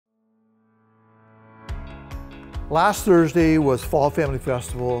Last Thursday was Fall Family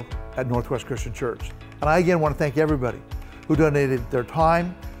Festival at Northwest Christian Church. And I again want to thank everybody who donated their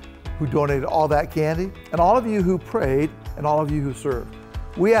time, who donated all that candy, and all of you who prayed, and all of you who served.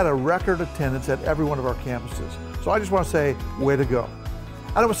 We had a record attendance at every one of our campuses. So I just want to say, way to go.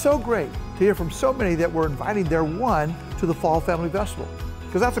 And it was so great to hear from so many that were inviting their one to the Fall Family Festival,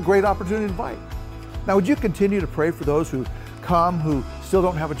 because that's a great opportunity to invite. Now, would you continue to pray for those who come, who still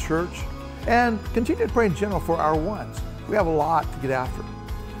don't have a church? And continue to pray in general for our ones. We have a lot to get after.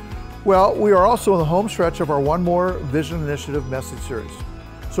 Well, we are also in the home stretch of our One More Vision Initiative message series.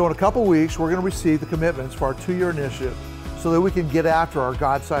 So in a couple weeks, we're going to receive the commitments for our 2-year initiative so that we can get after our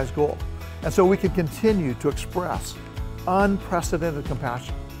God-sized goal. And so we can continue to express unprecedented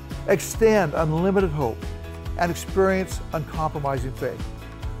compassion, extend unlimited hope, and experience uncompromising faith.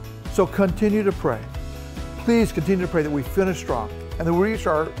 So continue to pray. Please continue to pray that we finish strong and that we reach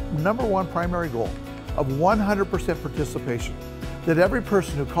our #1 primary goal of 100% participation, that every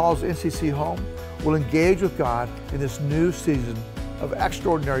person who calls NCC home will engage with God in this new season of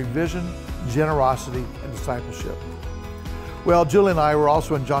extraordinary vision, generosity, and discipleship. Well, Julie and I were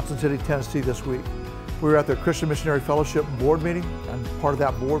also in Johnson City, Tennessee this week. We were at the Christian Missionary Fellowship board meeting. I'm part of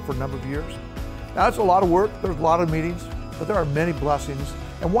that board for a number of years. Now, it's a lot of work, there's a lot of meetings, but there are many blessings.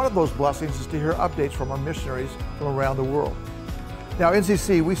 And one of those blessings is to hear updates from our missionaries from around the world. Now,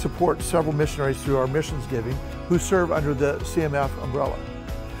 NCC, we support several missionaries through our missions giving who serve under the CMF umbrella.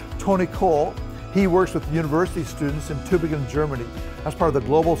 Tony Cole, he works with university students in Tübingen, Germany, as part of the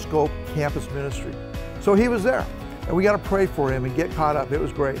Global Scope campus ministry. So he was there, and we got to pray for him and get caught up. It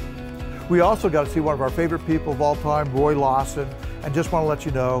was great. We also got to see one of our favorite people of all time, Roy Lawson, and just want to let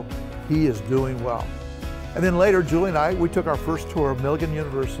you know he is doing well. And then later, Julie and I, we took our first tour of Milligan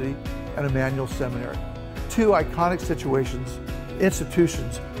University and Emmanuel Seminary, 2 iconic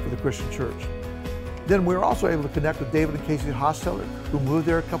institutions for the Christian church. Then we were also able to connect with David and Casey Hosteller, who moved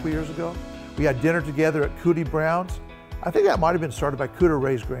there a couple years ago. We had dinner together at Cootie Brown's. I think that might have been started by Cooter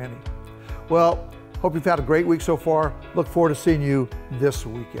Ray's granny. Well, hope you've had a great week so far. Look forward to seeing you this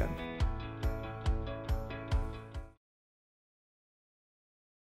weekend.